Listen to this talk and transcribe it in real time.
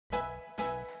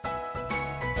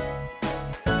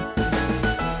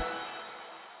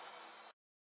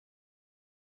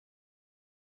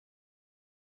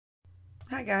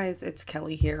Hi guys, it's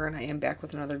Kelly here and I am back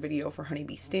with another video for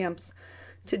Honeybee Stamps.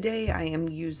 Today I am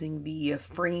using the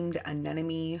Framed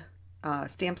Anemone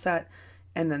stamp set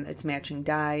and then its matching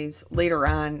dies. Later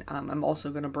on I'm also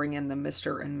going to bring in the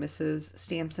Mr. and Mrs.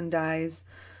 stamps and dies.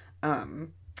 I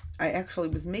actually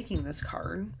was making this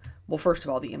card. Well, first of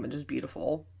all, the image is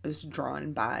beautiful. It's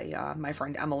drawn by my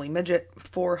friend Emily Midget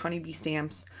for Honeybee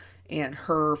Stamps, and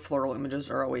her floral images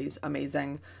are always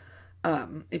amazing.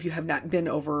 If you have not been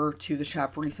over to the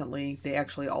shop recently, they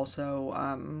actually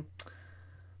also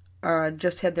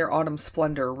just had their Autumn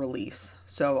Splendor release.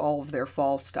 So all of their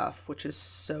fall stuff, which is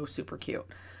so super cute.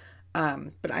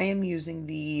 But I am using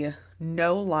the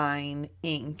No Line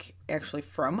ink, actually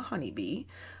from Honeybee.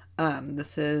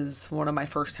 This is one of my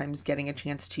first times getting a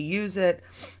chance to use it,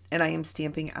 and I am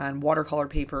stamping on watercolor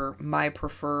paper. My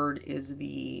preferred is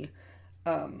the,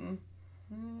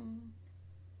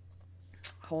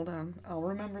 hold on, I'll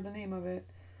remember the name of it.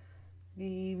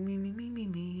 The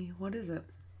what is it?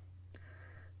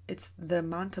 It's the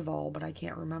Monteval, but I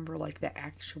can't remember like the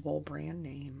actual brand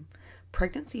name.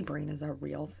 Pregnancy brain is a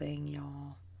real thing,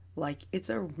 y'all. Like, it's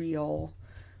a real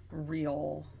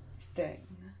thing.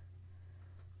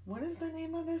 What is the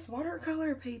name of this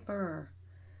watercolor paper?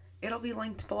 It'll be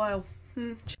linked below.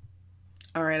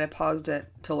 Alright, I paused it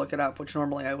to look it up, which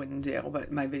normally I wouldn't do,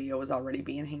 but my video was already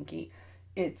being hinky.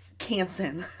 It's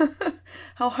Canson.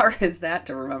 How hard is that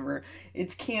to remember?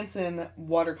 It's Canson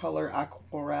Watercolor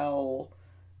Aquarelle,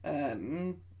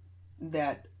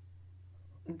 that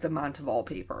the Monteval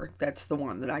paper. That's the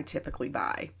one that I typically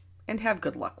buy and have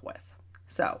good luck with.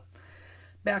 So,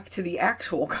 back to the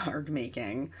actual card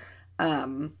making.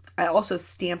 I also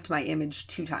stamped my image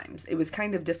 2 times. It was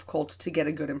kind of difficult to get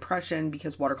a good impression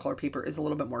because watercolor paper is a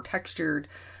little bit more textured.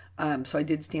 So I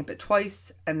did stamp it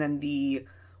twice, and then the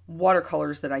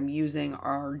watercolors that I'm using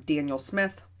are Daniel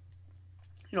Smith.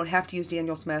 You don't have to use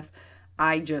Daniel Smith.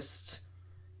 I just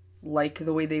like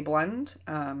the way they blend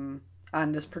on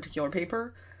this particular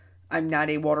paper. I'm not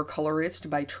a watercolorist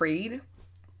by trade,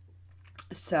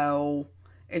 so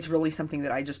it's really something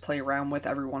that I just play around with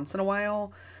every once in a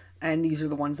while. And these are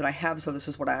the ones that I have, so this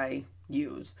is what I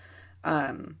use.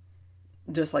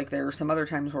 Just like there are some other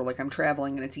times where like I'm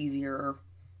traveling and it's easier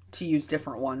to use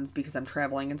different ones because I'm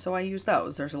traveling, and so I use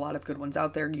those. There's a lot of good ones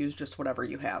out there. Use just whatever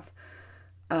you have.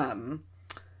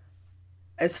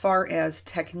 As far as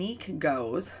technique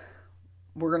goes,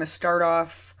 we're going to start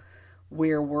off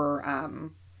where we're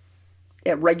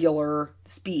at regular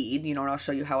speed, you know, and I'll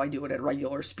show you how I do it at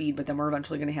regular speed, but then we're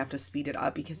eventually going to have to speed it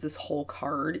up because this whole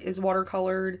card is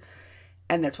watercolored,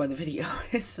 and that's why the video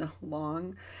is so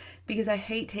long, because I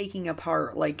hate taking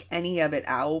apart like any of it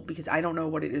out because I don't know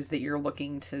what it is that you're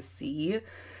looking to see.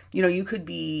 You know, you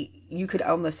could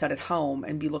own the set at home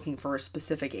and be looking for a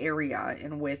specific area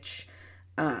in which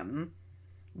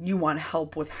you want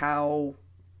help with how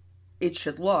it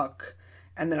should look,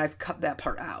 and then I've cut that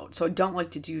part out. So I don't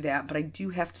like to do that, but I do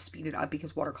have to speed it up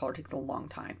because watercolor takes a long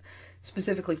time.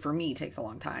 Specifically for me, it takes a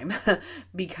long time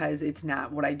because it's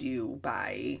not what I do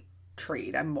by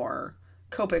trade. I'm more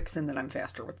Copics, and then I'm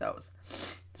faster with those.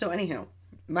 So anywho,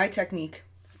 my technique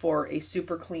for a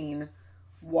super clean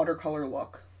watercolor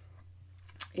look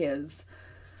is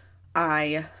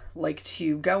I like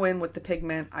to go in with the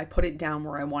pigment. I put it down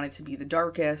where I want it to be the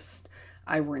darkest.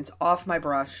 I rinse off my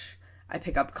brush. I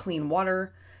pick up clean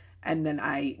water, and then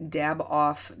I dab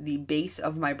off the base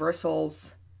of my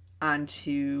bristles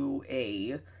onto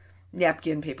a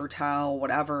napkin, paper towel,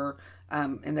 whatever.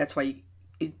 And that's why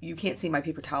you can't see my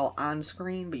paper towel on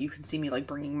screen, but you can see me like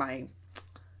bringing my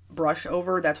brush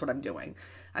over. That's what I'm doing.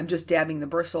 I'm just dabbing the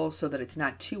bristles so that it's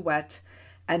not too wet.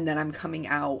 And then I'm coming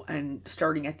out and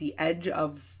starting at the edge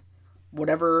of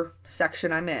whatever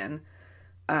section I'm in,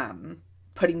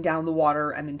 putting down the water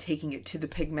and then taking it to the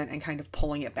pigment and kind of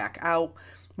pulling it back out.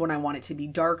 When I want it to be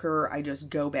darker, I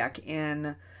just go back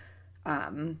in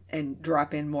and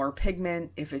drop in more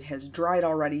pigment. If it has dried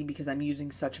already, because I'm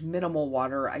using such minimal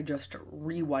water, I just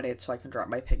re-wet it so I can drop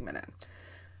my pigment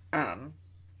in.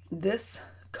 This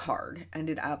card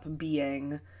ended up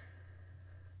being,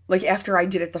 like, after I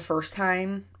did it the first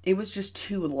time, it was just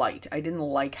too light. I didn't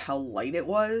like how light it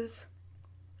was.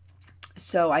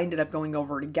 So I ended up going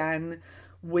over it again,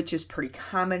 which is pretty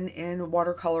common in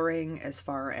watercoloring as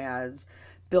far as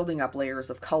building up layers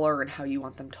of color and how you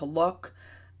want them to look.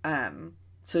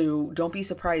 So don't be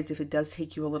surprised if it does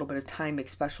take you a little bit of time,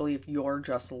 especially if you're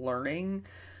just learning.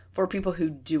 For people who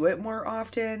do it more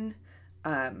often,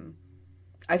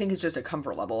 I think it's just a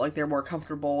comfort level. Like, they're more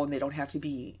comfortable and they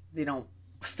don't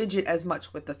fidget as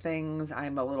much with the things.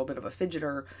 I'm a little bit of a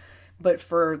fidgeter, but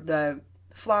for the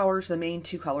flowers, the main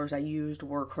 2 colors I used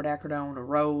were quinacridone,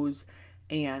 rose,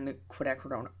 and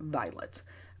quinacridone violet.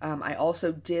 I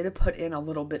also did put in a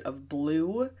little bit of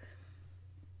blue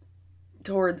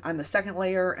on the second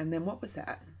layer, and then what was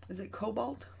that? Is it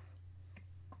cobalt?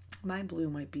 My blue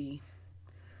might be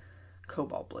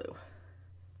cobalt blue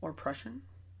or Prussian.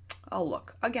 I'll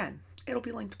look. Again, it'll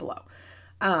be linked below.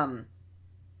 And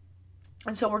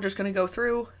so we're just going to go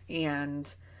through,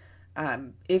 and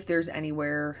if there's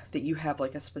anywhere that you have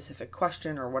like a specific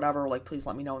question or whatever, like please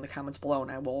let me know in the comments below,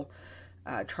 and I will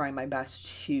try my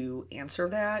best to answer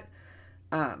that.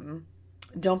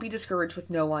 Don't be discouraged with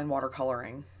no line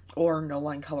watercoloring or no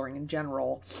line coloring in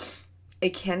general.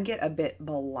 It can get a bit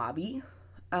blobby,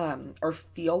 or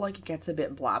feel like it gets a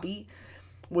bit blobby,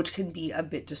 which can be a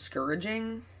bit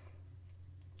discouraging,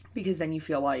 because then you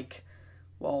feel like,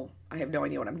 well, I have no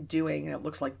idea what I'm doing and it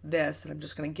looks like this and I'm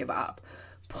just going to give up.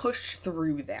 Push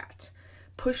through that.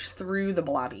 Push through the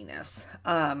blobbiness.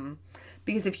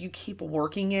 Because if you keep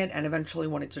working it, and eventually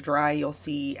when it's dry, you'll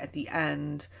see at the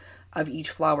end of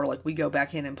each flower, like we go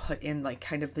back in and put in like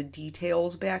kind of the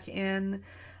details back in.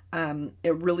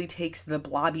 It really takes the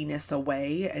blobbiness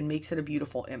away and makes it a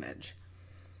beautiful image.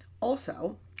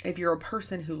 Also, if you're a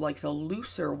person who likes a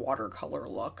looser watercolor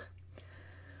look,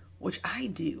 which I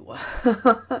do,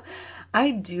 I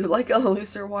do like a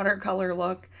looser watercolor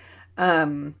look.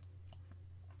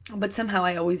 But somehow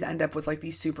I always end up with like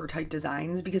these super tight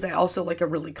designs because I also like a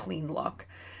really clean look.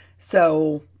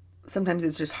 So sometimes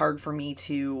it's just hard for me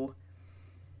to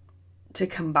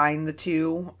combine the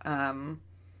two,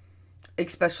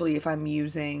 especially if I'm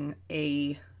using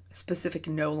a specific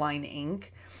no line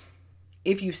ink.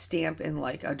 If you stamp in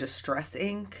like a distress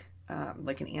ink,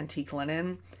 like an antique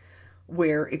linen,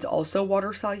 where it's also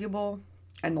water soluble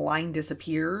and the line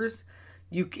disappears,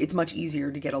 it's much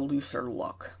easier to get a looser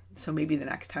look. So maybe the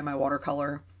next time I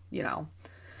watercolor, you know,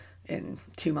 in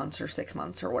 2 months or 6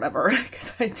 months or whatever,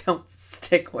 because I don't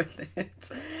stick with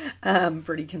it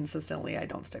pretty consistently. I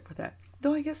don't stick with it.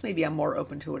 Though I guess maybe I'm more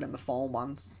open to it in the fall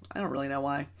months. I don't really know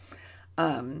why.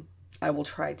 I will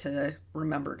try to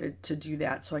remember to do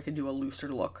that so I can do a looser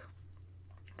look,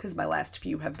 because my last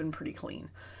few have been pretty clean.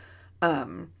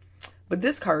 But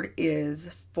this card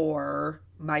is for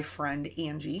my friend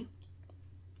Angie.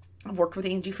 I've worked with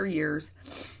Angie for years.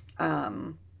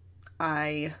 When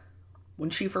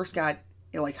she first got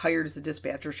hired as a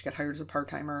dispatcher, she got hired as a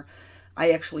part-timer. I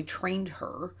actually trained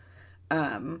her,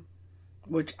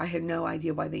 which I had no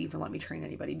idea why they even let me train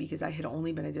anybody, because I had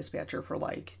only been a dispatcher for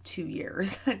like 2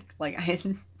 years. Like I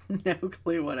had no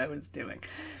clue what I was doing.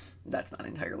 That's not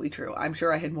entirely true. I'm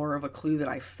sure I had more of a clue than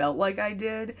I felt like I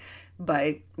did,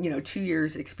 but 2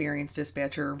 years experienced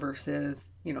dispatcher versus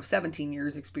 17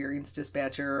 years experienced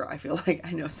dispatcher, I feel like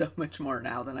I know so much more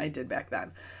now than I did back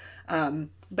then.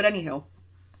 But anywho,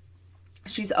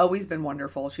 she's always been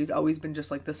wonderful. She's always been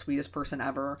just like the sweetest person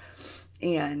ever.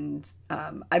 And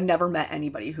I've never met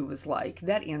anybody who was like,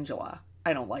 that Angela,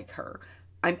 I don't like her.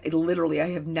 I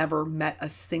have never met a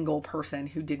single person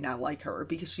who did not like her,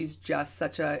 because she's just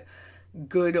such a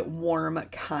good, warm,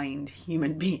 kind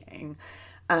human being.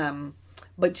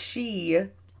 But so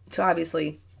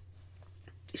obviously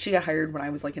she got hired when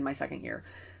I was like in my second year.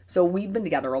 So we've been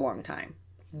together a long time.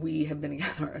 We have been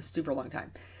together a super long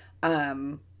time.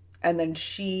 And then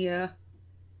she, at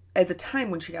the time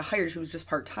when she got hired, she was just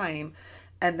part-time.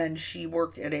 And then she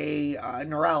worked at a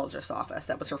neurologist's office.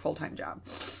 That was her full-time job.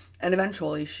 And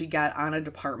eventually she got on a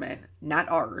department, not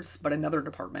ours, but another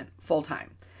department,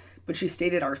 full-time. But she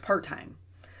stayed at ours part-time.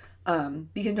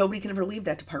 Because nobody can ever leave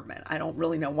that department. I don't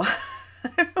really know why.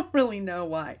 I don't really know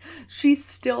why. She's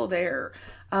still there.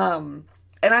 And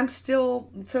I'm still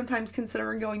sometimes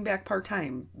considering going back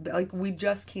part-time. Like, we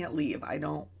just can't leave.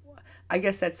 I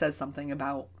guess that says something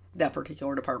about that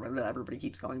particular department that everybody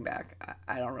keeps going back.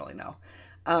 I don't really know.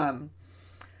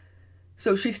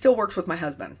 So she still works with my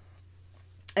husband,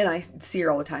 and I see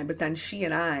her all the time, but then she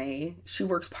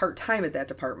works part-time at that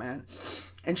department,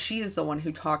 and she is the one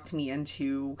who talked me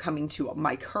into coming to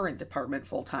my current department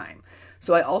full-time.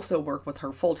 So I also work with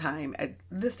her full-time at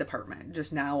this department.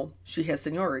 Just now she has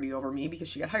seniority over me because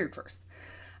she got hired first.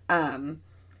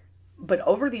 But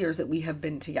over the years that we have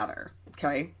been together,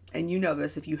 okay, and you know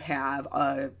this if you have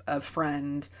a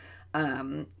friend,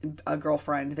 a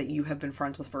girlfriend that you have been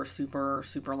friends with for a super,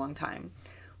 super long time,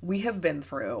 we have been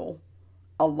through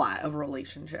a lot of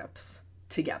relationships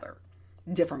together.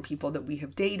 Different people that we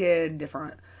have dated,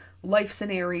 different life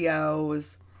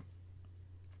scenarios.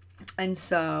 And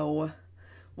so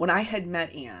when I had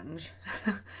met Ange,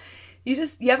 you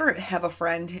ever have a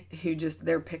friend who just,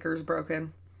 their picker's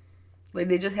broken? Like,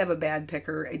 they just have a bad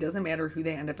picker. It doesn't matter who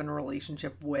they end up in a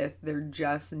relationship with. They're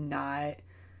just not,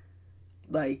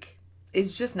 like,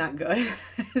 is just not good.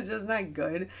 It's just not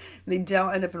good. They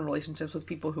don't end up in relationships with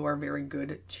people who are very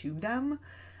good to them.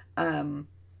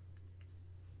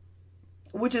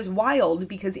 Which is wild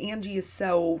because Angie is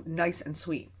so nice and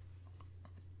sweet.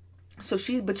 But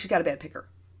she's got a bad picker.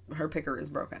 Her picker is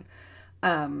broken.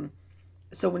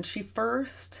 So when she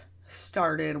first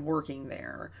started working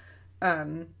there,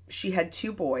 she had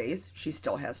 2 boys. She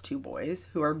still has 2 boys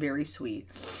who are very sweet.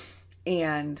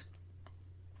 And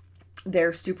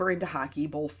they're super into hockey.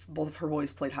 Both of her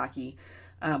boys played hockey,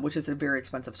 which is a very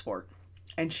expensive sport.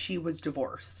 And she was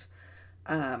divorced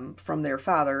from their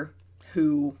father,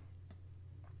 who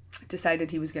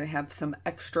decided he was going to have some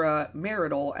extra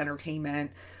marital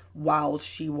entertainment while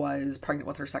she was pregnant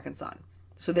with her second son.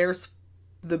 So there's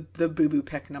the boo-boo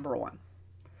pick number 1.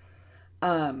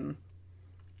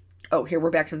 Oh, here we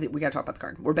got to talk about the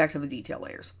card. We're back to the detail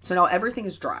layers. So now everything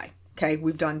is dry. Okay,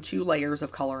 we've done 2 layers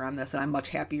of color on this, and I'm much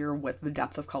happier with the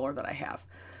depth of color that I have.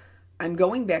 I'm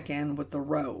going back in with the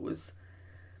rose,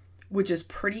 which is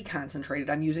pretty concentrated.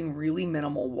 I'm using really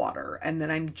minimal water, and then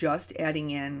I'm just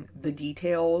adding in the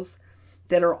details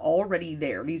that are already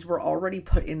there. These were already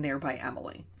put in there by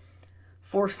Emily.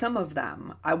 For some of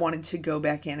them, I wanted to go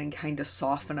back in and kind of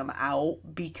soften them out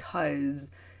because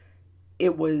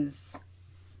it was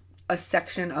a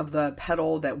section of the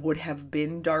petal that would have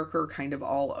been darker kind of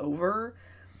all over.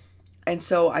 And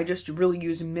so I just really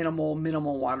used minimal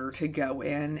water to go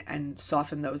in and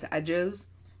soften those edges.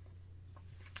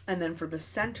 And then for the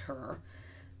center,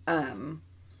 I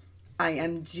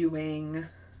am doing,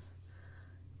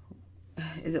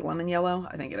 is it lemon yellow?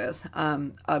 I think it is.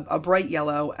 A bright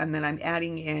yellow, and then I'm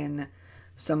adding in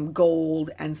some gold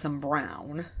and some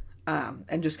brown.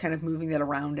 And just kind of moving that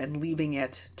around and leaving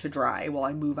it to dry while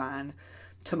I move on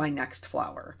to my next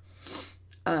flower.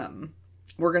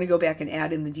 We're going to go back and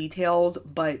add in the details,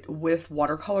 but with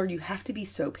watercolor, you have to be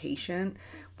so patient,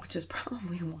 which is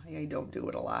probably why I don't do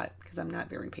it a lot, because I'm not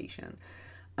very patient.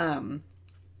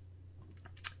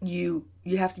 You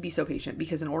have to be so patient,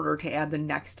 because in order to add the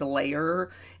next layer,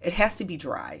 it has to be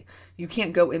dry. You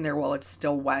can't go in there while it's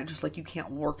still wet, just like you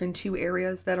can't work in 2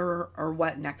 areas that are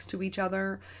wet next to each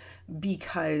other,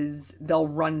 because they'll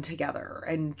run together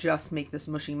and just make this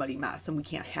mushy, muddy mess, and we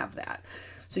can't have that.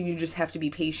 So you just have to be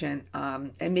patient.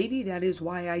 And maybe that is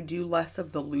why I do less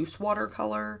of the loose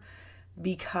watercolor,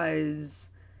 because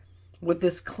with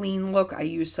this clean look, I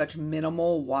use such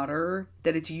minimal water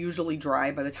that it's usually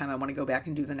dry by the time I want to go back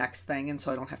and do the next thing, and so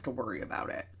I don't have to worry about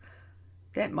it.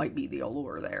 That might be the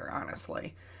allure there,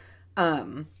 honestly.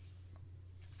 But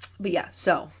yeah,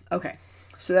 so, okay.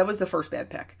 So that was the first bad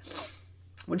pick.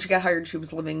 When she got hired, she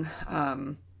was living,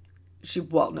 she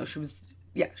was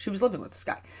living with this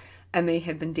guy. And they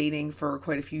had been dating for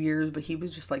quite a few years, but he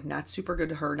was just like not super good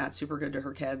to her, not super good to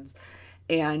her kids.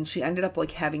 And she ended up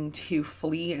like having to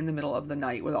flee in the middle of the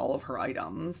night with all of her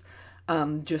items,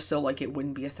 just so like it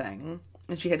wouldn't be a thing.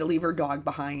 And she had to leave her dog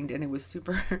behind, and it was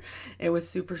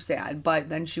super sad. But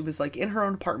then she was like in her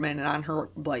own apartment and on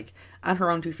her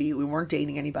own 2 feet. We weren't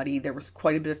dating anybody. There was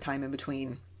quite a bit of time in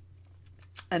between.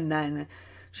 And then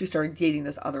she started dating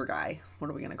this other guy. What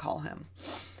are we going to call him?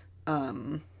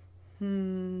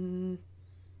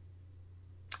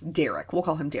 Derek. We'll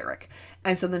call him Derek.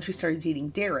 And so then she started dating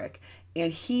Derek,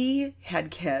 and he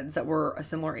had kids that were a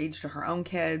similar age to her own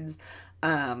kids.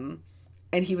 And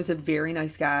he was a very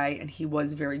nice guy, and he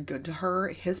was very good to her.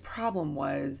 His problem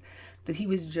was that he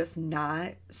was just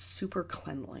not super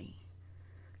cleanly.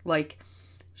 Like,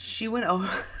 she went over,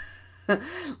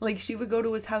 like, she would go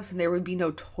to his house and there would be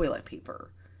no toilet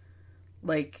paper.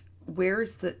 Like,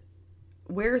 where's the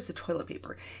toilet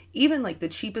paper? Even like the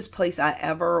cheapest place I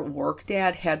ever worked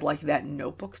at had like that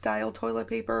notebook style toilet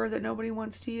paper that nobody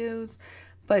wants to use,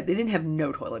 but they didn't have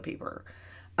no toilet paper.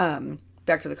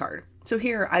 Back to the card. So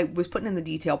here I was putting in the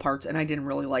detail parts, and I didn't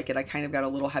really like it. I kind of got a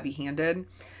little heavy handed.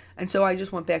 And so I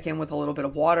just went back in with a little bit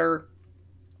of water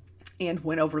and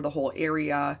went over the whole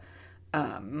area,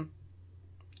 and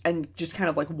just kind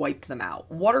of like wiped them out.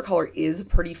 Watercolor is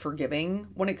pretty forgiving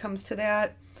when it comes to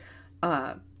that.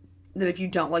 That if you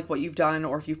don't like what you've done,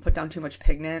 or if you've put down too much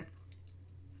pigment,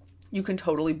 you can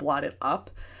totally blot it up,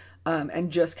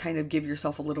 and just kind of give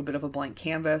yourself a little bit of a blank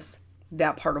canvas.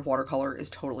 That part of watercolor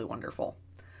is totally wonderful.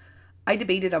 I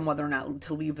debated on whether or not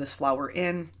to leave this flower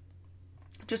in,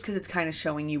 just because it's kind of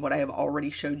showing you what I have already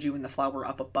showed you in the flower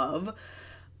up above.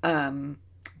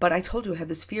 But I told you I had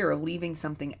this fear of leaving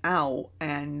something out,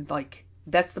 and like,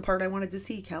 that's the part I wanted to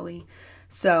see, Kelly.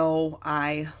 So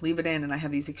I leave it in, and I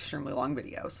have these extremely long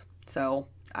videos. So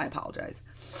I apologize.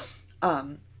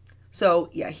 So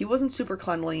yeah, he wasn't super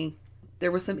cleanly.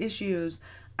 There were some issues.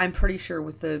 I'm pretty sure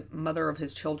with the mother of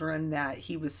his children that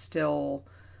he was still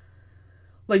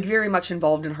like very much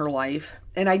involved in her life.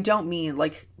 And I don't mean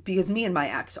like, because me and my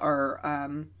ex are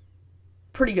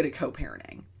pretty good at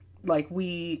co-parenting. Like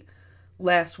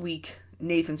last week,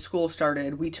 Nathan's school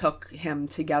started, we took him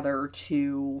together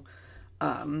to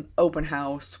open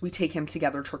house. We take him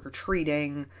together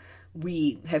trick-or-treating.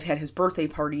 We have had his birthday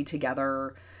party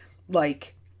together.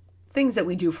 Like, things that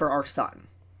we do for our son.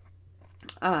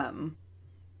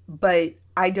 But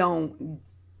I don't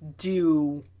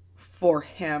do for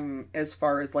him as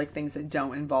far as like things that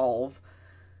don't involve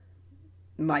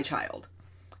my child.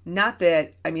 Not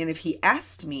that, I mean, if he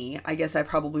asked me, I guess I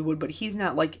probably would, but he's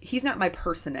not my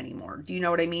person anymore. Do you know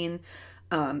what I mean?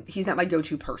 He's not my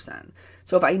go-to person.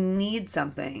 So if I need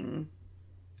something,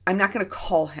 I'm not going to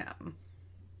call him.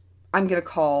 I'm going to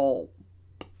call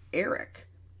Eric.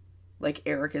 Like,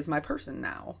 Eric is my person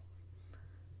now.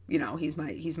 You know, he's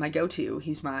my go-to.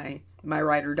 He's my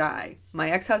ride or die.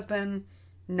 My ex-husband,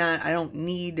 I don't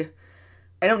need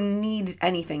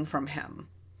anything from him.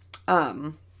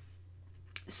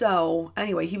 So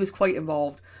anyway, he was quite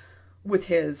involved with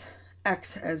his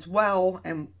ex as well,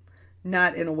 and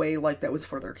not in a way like that was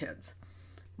for their kids.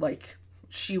 Like,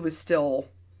 she was still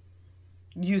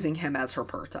using him as her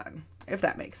person, if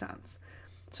that makes sense.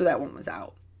 So that one was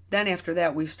out. Then after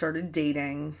that, we started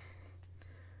dating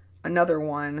another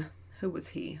one. Who was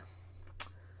he?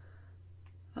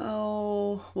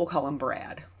 Oh, we'll call him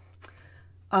Brad.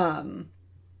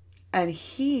 And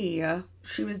she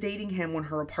was dating him when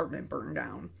her apartment burned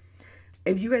down.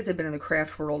 If you guys have been in the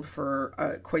craft world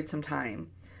for quite some time,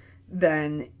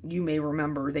 then you may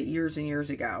remember that years and years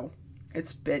ago,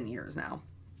 it's been years now,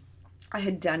 I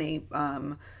had done a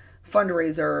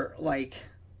fundraiser, like,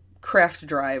 craft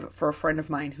drive for a friend of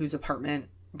mine whose apartment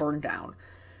burned down.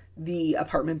 The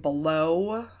apartment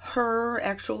below her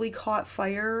actually caught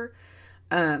fire.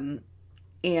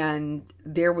 And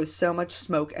there was so much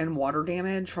smoke and water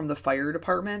damage from the fire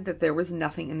department that there was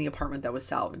nothing in the apartment that was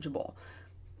salvageable.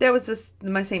 That was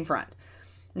my same friend.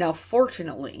 Now,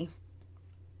 fortunately,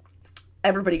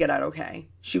 everybody got out okay.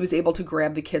 She was able to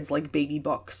grab the kids like baby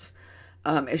books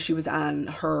as she was on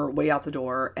her way out the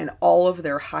door, and all of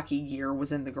their hockey gear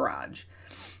was in the garage.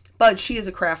 But she is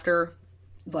a crafter,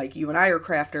 like you and I are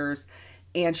crafters,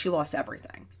 and she lost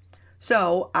everything.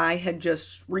 So I had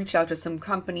just reached out to some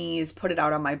companies, put it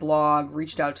out on my blog,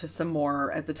 reached out to some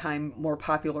more, at the time, more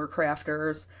popular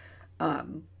crafters,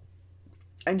 and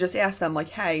just asked them, like,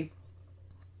 hey,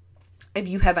 if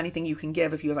you have anything you can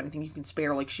give, if you have anything you can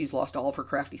spare, like, she's lost all of her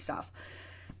crafty stuff.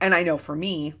 And I know for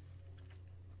me,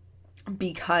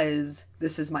 because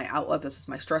this is my outlet, this is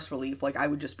my stress relief, like, I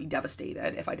would just be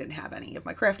devastated if I didn't have any of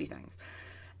my crafty things.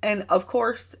 And of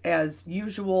course, as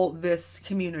usual, this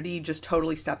community just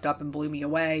totally stepped up and blew me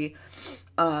away.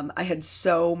 I had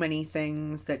so many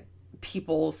things that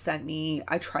people sent me.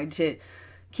 I tried to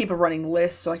keep a running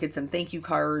list so I could send thank you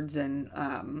cards, and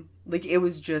like, it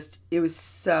was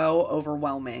so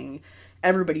overwhelming.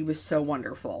 Everybody was so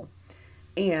wonderful.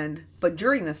 But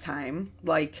during this time,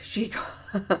 like, she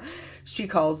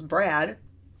calls Brad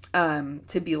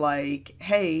to be like,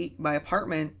 hey, my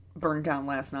apartment burned down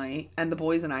last night, and the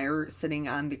boys and I are sitting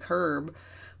on the curb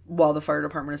while the fire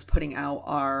department is putting out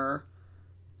our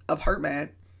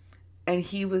apartment. And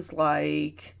he was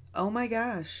like, oh my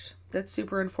gosh, that's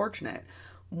super unfortunate.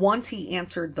 Once he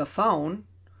answered the phone,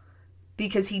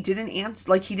 because he didn't answer,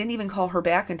 like, he didn't even call her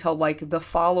back until like the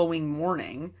following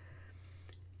morning.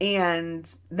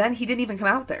 And then he didn't even come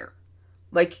out there.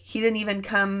 Like, he didn't even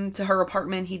come to her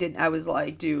apartment. I was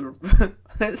like, dude,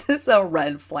 this is a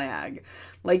red flag.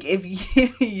 Like, if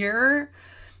your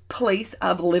place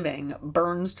of living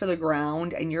burns to the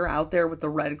ground and you're out there with the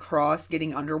Red Cross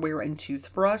getting underwear and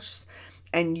toothbrush,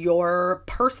 and your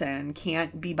person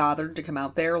can't be bothered to come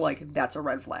out there, like, that's a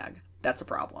red flag. That's a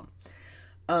problem.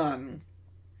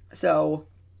 So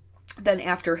then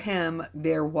after him,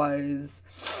 there was,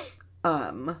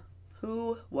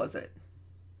 who was it?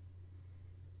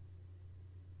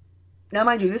 Now,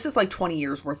 mind you, this is like 20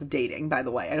 years worth of dating, by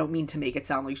the way. I don't mean to make it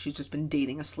sound like she's just been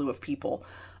dating a slew of people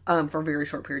for very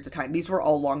short periods of time. These were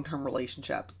all long-term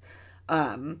relationships.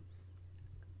 The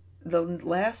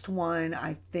last one,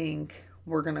 I think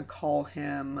we're going to call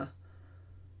him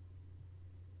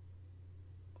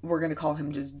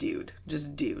just Dude.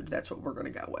 Just Dude. That's what we're going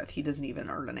to go with. He doesn't even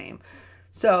earn a name.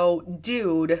 So,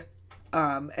 Dude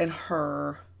and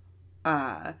her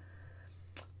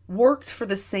worked for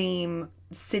the same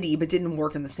city but didn't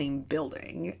work in the same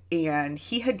building, and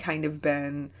he had kind of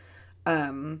been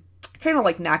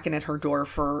like knocking at her door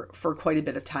for quite a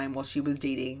bit of time while she was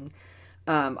dating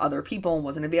other people and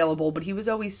wasn't available, but he was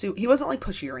always, he wasn't like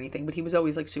pushy or anything, but he was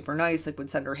always like super nice, like would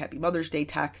send her Happy Mother's Day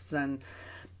texts and,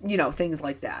 you know, things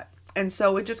like that. And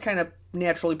so it just kind of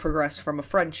naturally progressed from a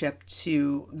friendship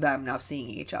to them now seeing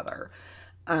each other,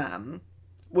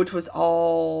 which was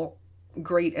all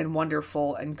great and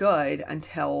wonderful and good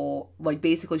until, like,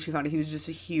 basically she found out he was just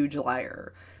a huge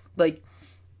liar. Like,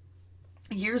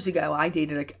 years ago, I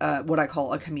dated what I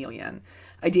call a chameleon.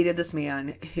 I dated this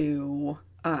man who,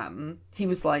 he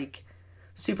was like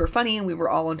super funny and we were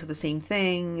all into the same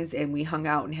things and we hung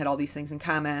out and had all these things in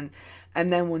common.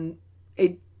 And then when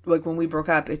we broke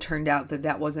up, it turned out that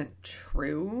that wasn't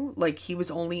true. Like, he was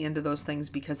only into those things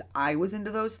because I was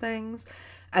into those things.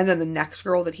 And then the next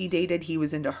girl that he dated, he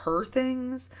was into her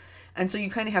things. And so you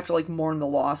kind of have to like mourn the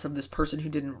loss of this person who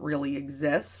didn't really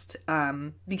exist,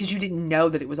 because you didn't know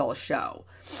that it was all a show.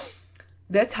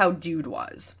 That's how dude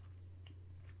was.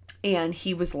 And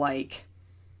he was like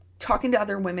talking to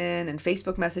other women and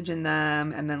Facebook messaging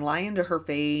them and then lying to her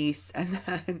face and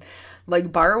then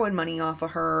like borrowing money off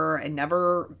of her and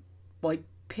never like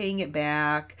paying it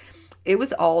back. It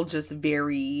was all just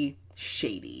very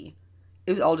shady.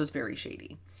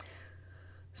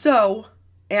 So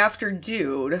after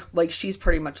dude, like, she's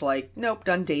pretty much like, nope,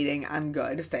 done dating. I'm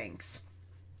good. Thanks.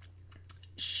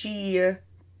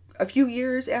 A few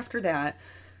years after that,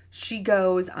 she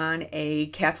goes on a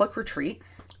Catholic retreat,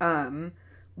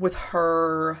 with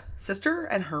her sister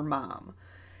and her mom.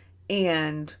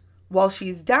 And while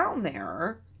she's down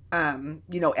there,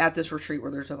 you know, at this retreat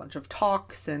where there's a bunch of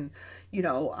talks and, you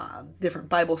know, different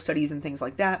Bible studies and things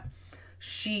like that,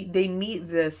 they meet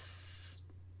this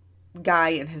guy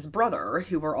and his brother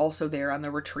who were also there on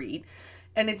the retreat.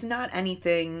 And it's not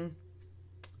anything,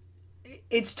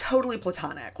 it's totally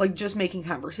platonic, like just making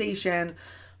conversation.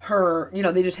 You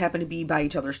know, they just happen to be by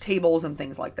each other's tables and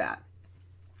things like that.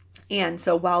 And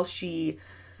so while she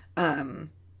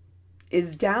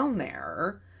is down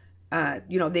there,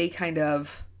 you know, they kind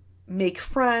of make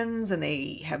friends and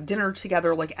they have dinner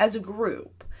together, like as a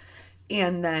group.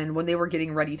 And then when they were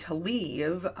getting ready to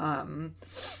leave,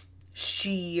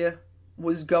 she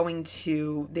was going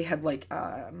to, they had like,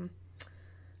 I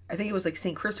think it was like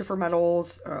St. Christopher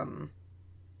medals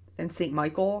and St.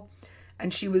 Michael.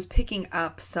 And she was picking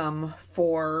up some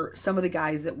for some of the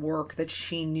guys at work that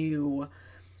she knew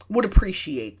would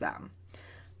appreciate them.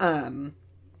 And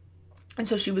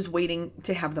so she was waiting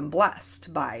to have them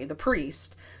blessed by the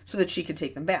priest so that she could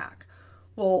take them back.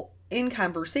 Well, in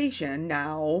conversation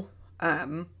now,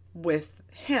 with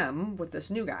this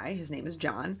new guy, his name is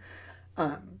John,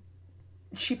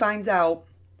 she finds out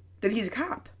that he's a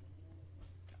cop,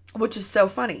 which is so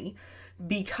funny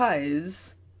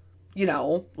because, you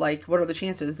know, like, what are the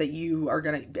chances that you are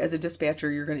going to, as a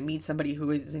dispatcher, you're going to meet somebody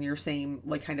who is in your same,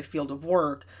 like, kind of field of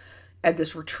work at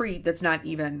this retreat that's not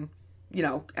even, you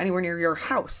know, anywhere near your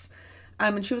house.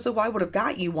 And she was like, well, I would have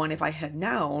got you one if I had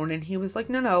known. And he was like,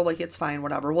 no, like, it's fine,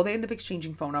 whatever. Well, they end up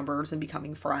exchanging phone numbers and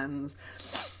becoming friends.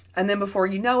 And then before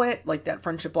you know it, like, that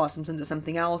friendship blossoms into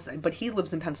something else. But he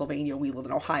lives in Pennsylvania. We live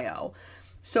in Ohio.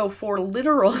 So for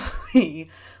literally,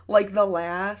 like, the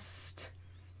last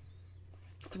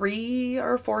 3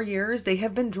 or 4 years, they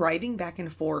have been driving back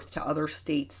and forth to other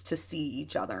states to see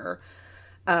each other.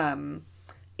 And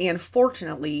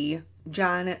fortunately,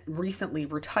 John recently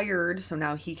retired, so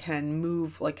now he can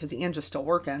move, like, because Angie's still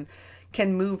working,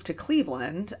 can move to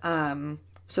Cleveland,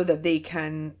 so that they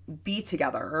can be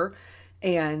together.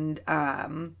 And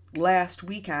last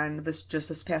weekend, this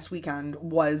past weekend,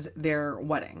 was their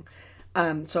wedding.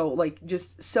 So, like,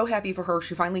 just so happy for her.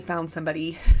 She finally found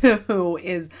somebody who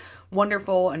is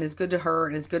wonderful and is good to her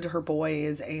and is good to her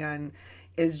boys and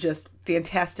is just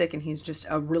fantastic. And he's just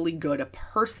a really good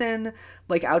person,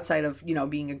 like, outside of, you know,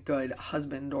 being a good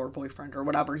husband or boyfriend or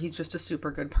whatever. He's just a super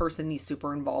good person. He's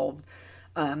super involved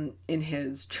in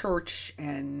his church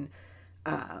and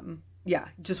yeah,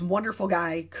 just wonderful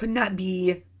guy. Could not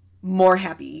be more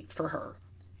happy for her.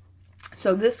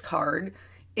 So this card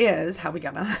is how we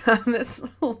got on this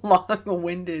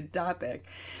long-winded topic.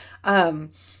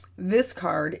 This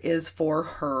card is for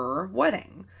her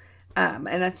wedding.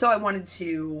 And so I wanted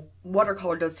to,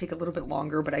 watercolor does take a little bit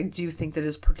longer, but I do think that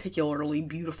is particularly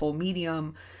beautiful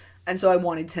medium. And so I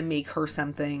wanted to make her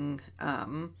something,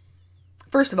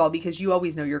 first of all, because you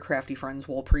always know your crafty friends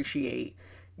will appreciate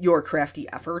your crafty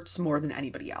efforts more than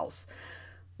anybody else.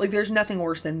 Like, there's nothing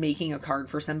worse than making a card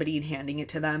for somebody and handing it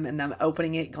to them and them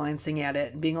opening it, glancing at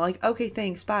it and being like, okay,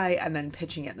 thanks, bye, and then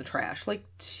pitching it in the trash. Like,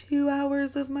 2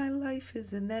 hours of my life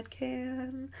is in that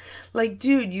can. Like,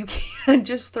 dude, you can't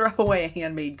just throw away a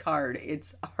handmade card.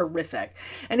 It's horrific.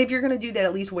 And if you're going to do that,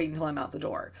 at least wait until I'm out the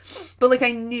door. But, like,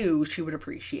 I knew she would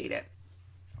appreciate it.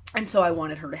 And so I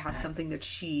wanted her to have something that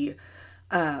she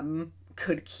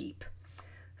could keep.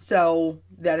 So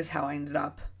that is how I ended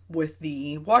up with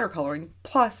the watercoloring,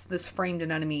 plus this framed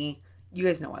anemone. You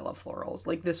guys know I love florals.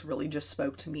 Like, this really just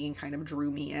spoke to me and kind of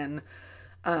drew me in.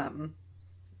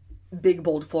 Big,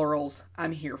 bold florals,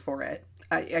 I'm here for it.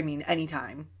 I mean,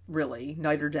 anytime, really,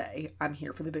 night or day, I'm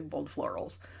here for the big, bold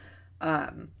florals.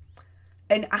 And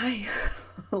I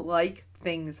like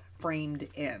things framed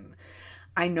in.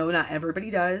 I know not everybody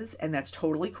does, and that's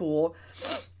totally cool.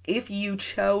 If you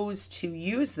chose to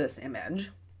use this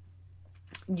image,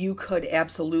 you could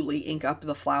absolutely ink up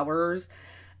the flowers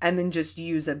and then just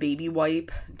use a baby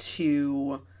wipe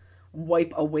to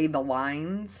wipe away the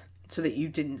lines so that you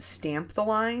didn't stamp the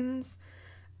lines.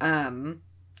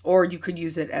 Or you could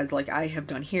use it as like I have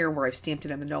done here, where I've stamped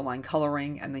it in the no line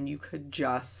coloring, and then you could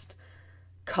just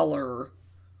color,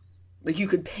 like you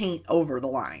could paint over the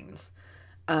lines,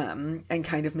 and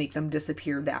kind of make them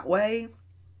disappear that way.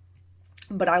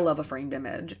 But I love a framed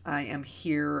image. I am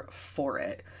here for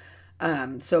it.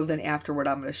 So then afterward,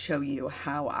 I'm going to show you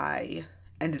how I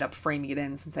ended up framing it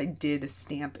in, since I did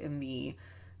stamp in the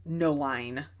no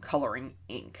line coloring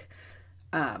ink.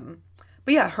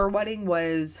 But yeah, her wedding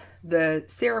was, the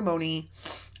ceremony,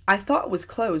 I thought was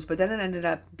closed, but then it ended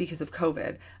up, because of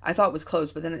COVID, I thought it was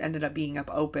closed, but then it ended up being up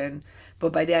open.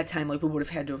 But by that time, like, we would have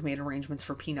had to have made arrangements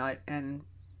for Peanut, and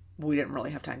we didn't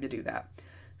really have time to do that.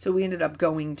 So we ended up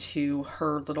going to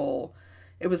her little,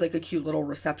 it was like a cute little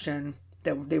reception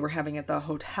that they were having at the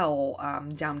hotel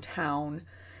downtown.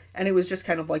 And it was just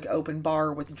kind of like open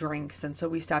bar with drinks. And so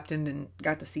we stopped in and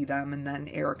got to see them. And then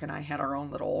Eric and I had our own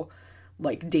little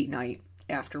like date night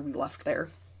after we left there.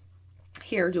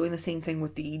 Here, doing the same thing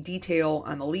with the detail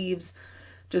on the leaves,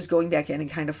 just going back in and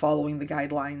kind of following the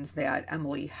guidelines that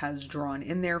Emily has drawn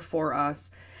in there for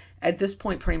us. At this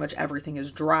point, pretty much everything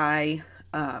is dry,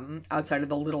 outside of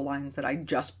the little lines that I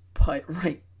just put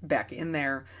right back in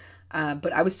there.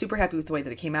 But I was super happy with the way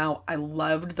that it came out. I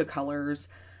loved the colors.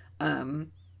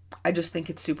 I just think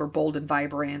it's super bold and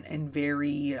vibrant and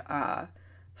very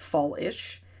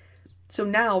fall-ish. So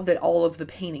now that all of the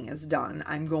painting is done,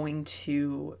 I'm going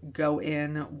to go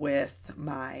in with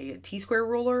my T-square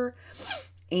ruler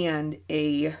and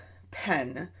a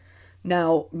pen.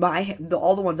 Now,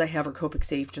 all the ones I have are Copic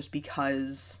safe just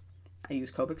because I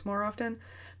use Copics more often.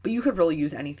 But you could really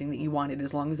use anything that you wanted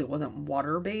as long as it wasn't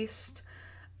water-based.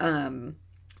 And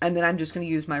then I'm just going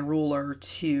to use my ruler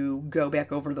to go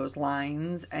back over those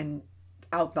lines and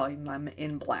outline them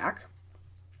in black,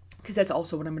 because that's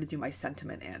also what I'm going to do my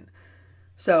sentiment in.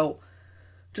 So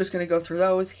just going to go through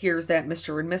those. Here's that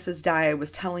Mr. and Mrs. die I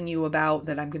was telling you about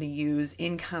that I'm going to use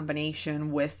in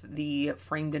combination with the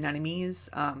Framed Anemones.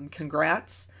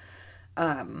 Congrats.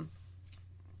 And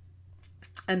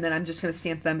then I'm just going to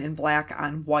stamp them in black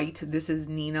on white. This is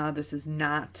Nina. This is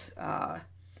not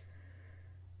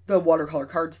the watercolor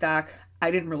cardstock. I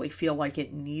didn't really feel like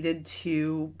it needed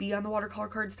to be on the watercolor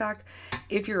cardstock.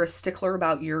 If you're a stickler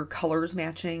about your colors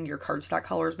matching, your cardstock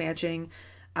colors matching,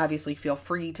 obviously feel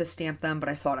free to stamp them, but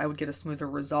I thought I would get a smoother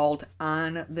result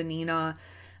on the Nina,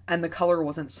 and the color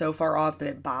wasn't so far off that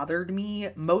it bothered me,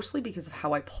 mostly because of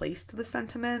how I placed the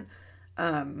sentiment.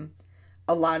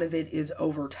 A lot of it is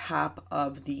over top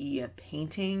of the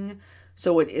painting,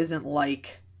 so it isn't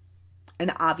like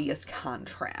an obvious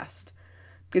contrast.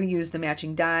 I'm going to use the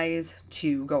matching dies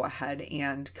to go ahead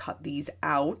and cut these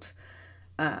out,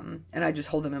 and I just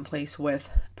hold them in place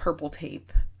with purple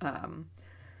tape.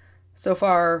 So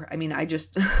far, I mean, I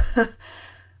just,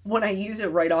 when I use it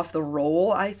right off the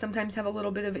roll, I sometimes have a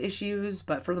little bit of issues,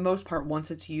 but for the most part, once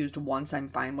it's used once, I'm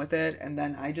fine with it. And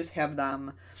then I just have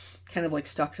them kind of like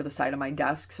stuck to the side of my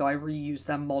desk, so I reuse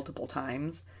them multiple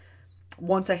times.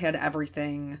 Once I had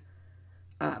everything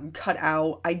cut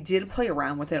out, I did play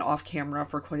around with it off camera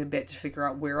for quite a bit to figure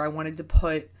out where I wanted to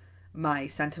put my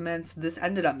sentiments. This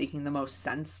ended up making the most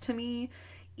sense to me,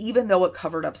 even though it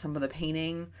covered up some of the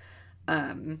painting.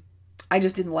 I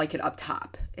just didn't like it up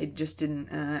top. It just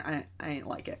didn't, I didn't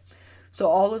like it. So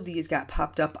all of these got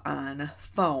popped up on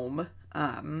foam,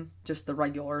 just the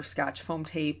regular Scotch foam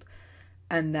tape,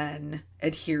 and then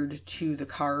adhered to the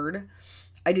card.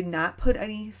 I did not put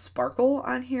any sparkle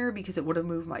on here because it would have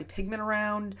moved my pigment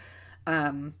around,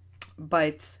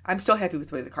 but I'm still happy with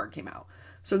the way the card came out.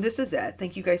 So this is it.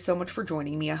 Thank you guys so much for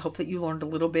joining me. I hope that you learned a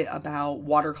little bit about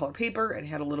watercolor paper and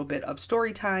had a little bit of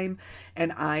story time,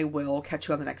 and I will catch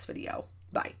you on the next video.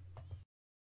 Bye.